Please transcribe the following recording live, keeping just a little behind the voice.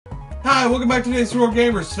Hi, welcome back to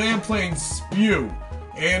davesfedoragamers. Today I'm playing Spew.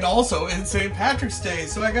 And also, it's St. Patrick's Day,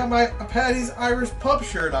 so I got my Patty's Irish pub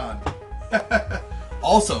shirt on.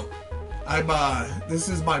 Also, this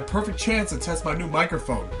is my perfect chance to test my new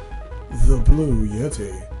microphone. The Blue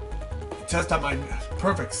Yeti. Test out my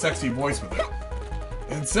perfect sexy voice with it.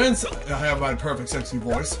 And since I have my perfect sexy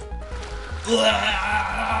voice, we're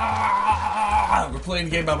playing a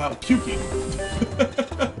game about puking.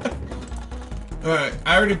 Alright,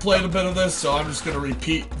 I already played a bit of this, so I'm just going to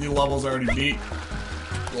repeat the levels I already beat.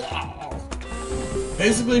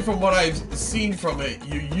 Basically, from what I've seen from it,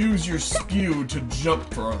 you use your spew to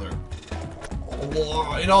jump further.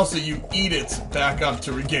 And also, you eat it back up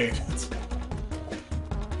to regain it.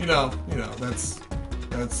 You know, that's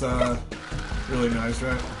really nice,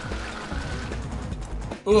 right?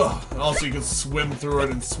 Ugh. And also, you can swim through it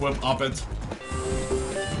and swim up it.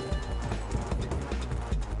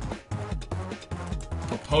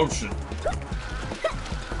 A potion.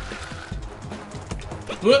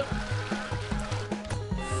 What?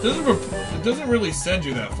 It doesn't really send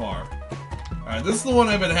you that far. Alright, this is the one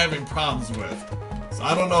I've been having problems with. So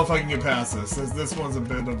I don't know if I can get past this. This one's a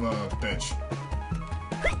bit of a bitch.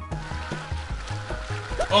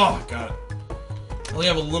 Oh, got it. I only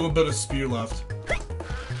have a little bit of spew left.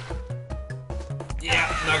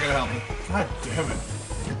 Yeah, not gonna help me. God damn it.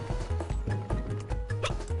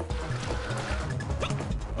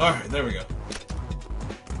 Alright, there we go.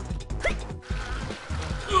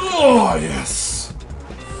 Oh, yes!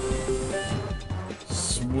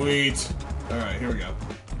 Sweet. Alright, here we go.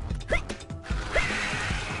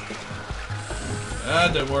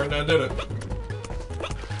 That didn't work, now did it?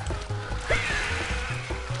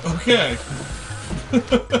 Okay.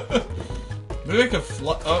 Maybe I could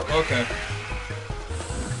flood. Oh, okay.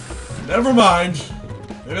 Never mind.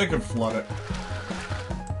 Maybe I could flood it.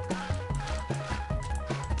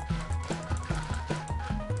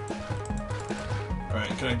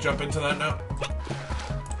 Alright, can I jump into that now?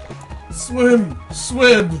 Swim!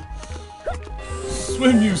 Swim!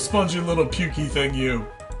 Swim, you spongy little pukey thing, you.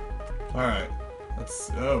 Alright. That's...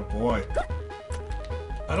 oh, boy.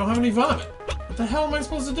 I don't have any vomit. What the hell am I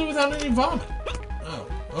supposed to do without any vomit? Oh,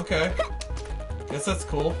 okay. Guess that's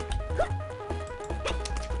cool.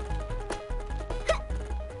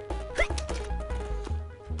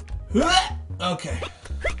 Okay.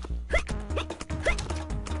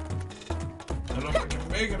 I don't know if I can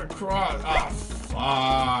make it across. Ah,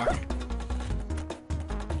 fuck.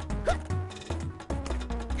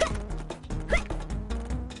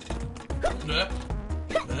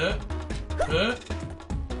 God,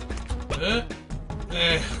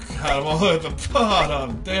 I'm all at the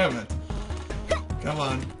bottom. Damn it. Come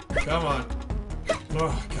on. Come on.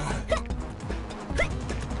 Oh, God.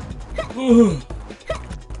 Ooh.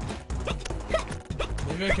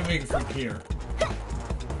 Maybe I can make it from here.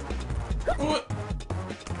 What?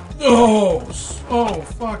 No! So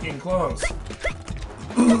fucking close.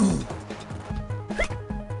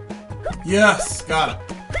 Yes! Got it.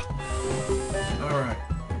 Alright.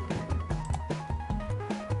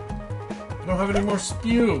 I don't have any more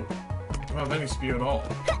spew. I don't have any spew at all.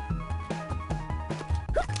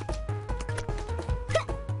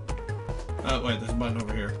 Wait, there's a button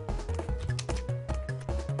over here.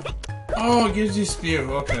 Oh, it gives you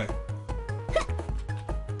spew. Okay.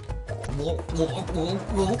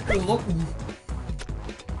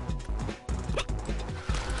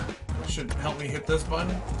 That should help me hit this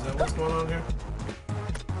button. Is that what's going on here?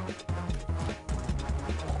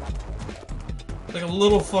 Like a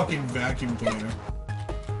little fucking vacuum cleaner.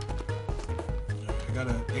 I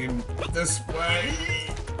gotta aim this way.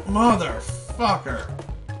 Motherfucker.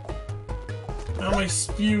 Now my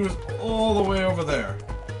spew is all the way over there.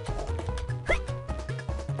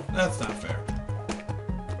 That's not fair.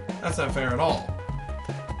 That's not fair at all.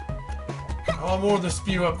 I want more of the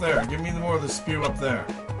spew up there. Give me more of the spew up there.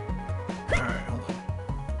 Alright, hold on.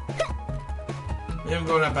 Maybe I'm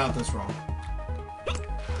going about this wrong.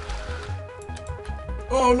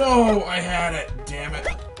 Oh no! I had it! Damn it.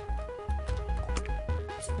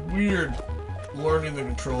 It's weird learning the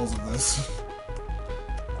controls of this.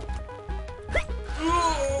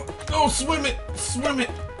 Oh, no, swim it! Swim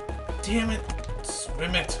it! Damn it!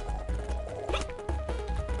 Swim it!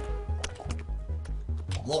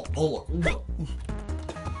 Oh.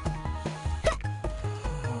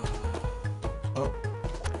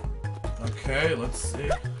 Okay, let's see.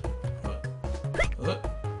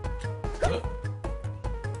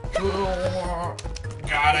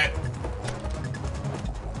 Got it!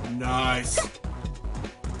 Nice.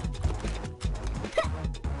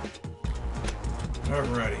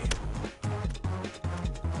 Alrighty.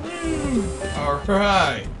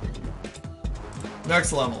 Alright.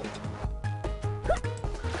 Next level.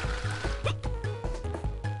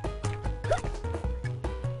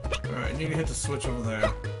 Alright, I need to hit the switch over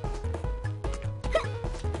there.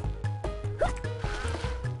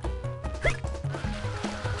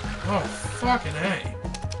 Oh, fucking A.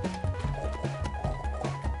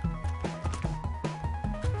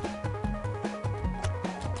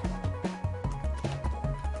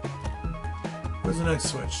 Where's the next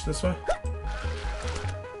switch? This way?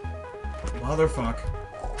 Motherfuck.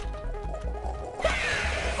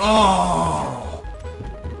 Oh!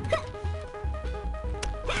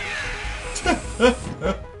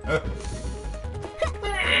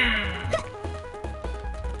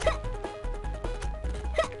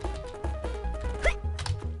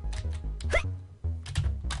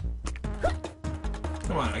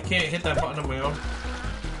 Come on, I can't hit that button on my own.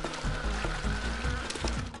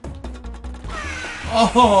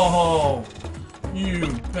 Oh!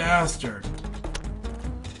 You bastard.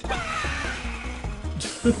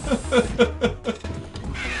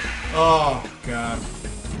 Oh, God.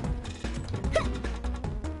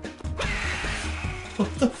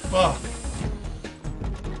 What the fuck?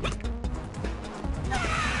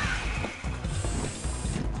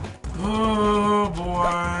 Oh,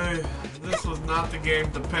 boy. This was not the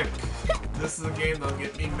game to pick. This is a game that'll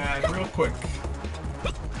get me mad real quick.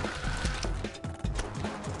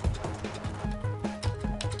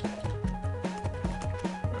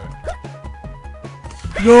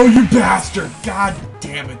 No, you bastard! God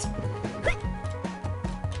damn it!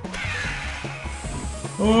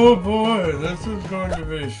 Oh boy, this is going to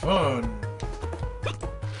be fun.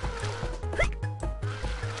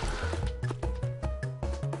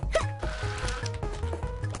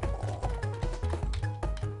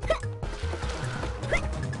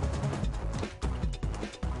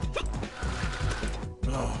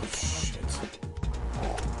 Oh shit.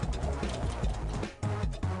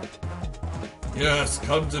 Yes,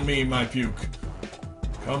 come to me, my puke.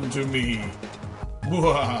 Come to me.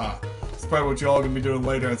 Mwah. That's probably what you're all gonna be doing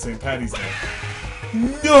later at St. Patty's Day.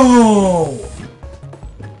 No!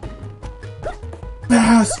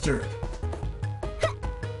 Bastard!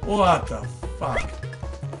 What the fuck?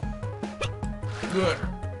 Good.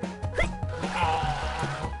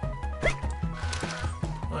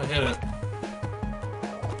 I hit it.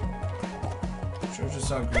 Shows just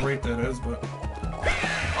how great that is, but...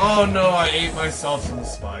 Oh no, I ate myself in the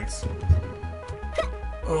spikes.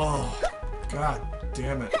 Oh, god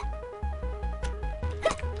damn it.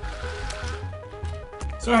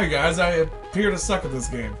 Sorry guys, I appear to suck at this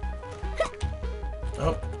game.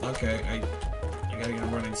 Oh, okay, I gotta get a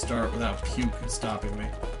running start without puke stopping me.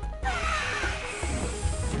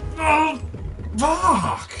 Oh,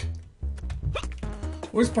 fuck!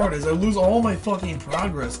 Worst part is I lose all my fucking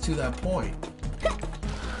progress to that point.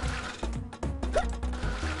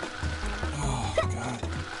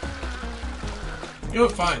 You know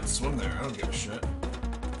what? Fine, swim there. I don't give a shit.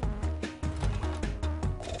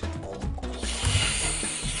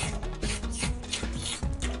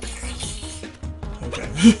 Okay.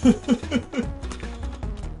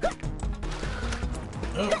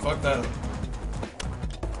 Oh, fuck that.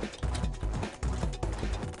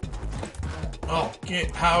 Oh,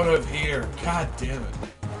 get out of here. God damn it.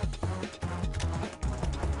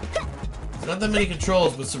 There's not that many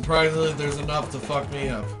controls, but surprisingly there's enough to fuck me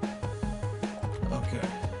up. Okay.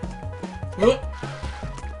 Whoop.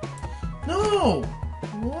 No!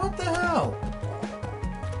 What the hell?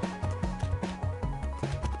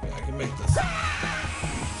 Yeah, I can make this.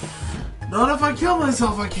 Not if I kill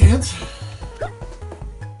myself, I can't.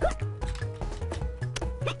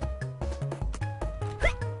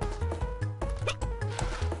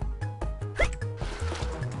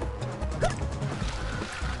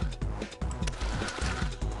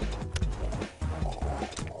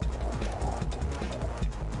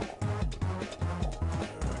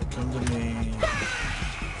 Come to me.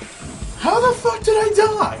 How the fuck did I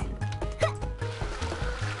die?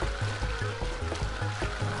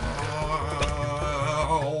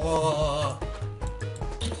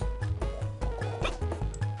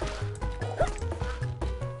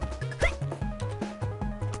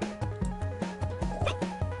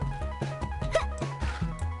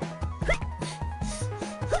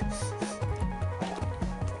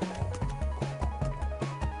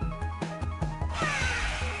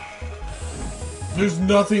 There's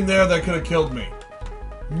nothing there that could have killed me.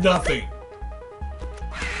 Nothing.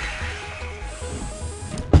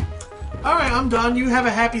 Alright, I'm done. You have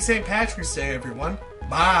a happy St. Patrick's Day, everyone.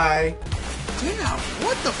 Bye. Damn,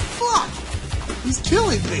 what the fuck? He's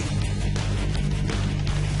killing me.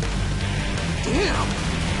 Damn.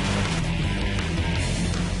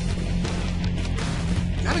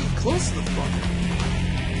 close to the fucker.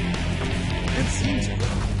 It seems to.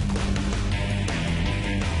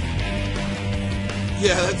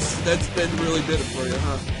 Yeah, that's been really bitter for you,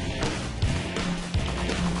 huh?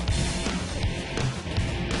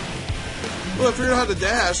 Well, I figured out how to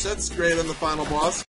dash. That's great on the final boss.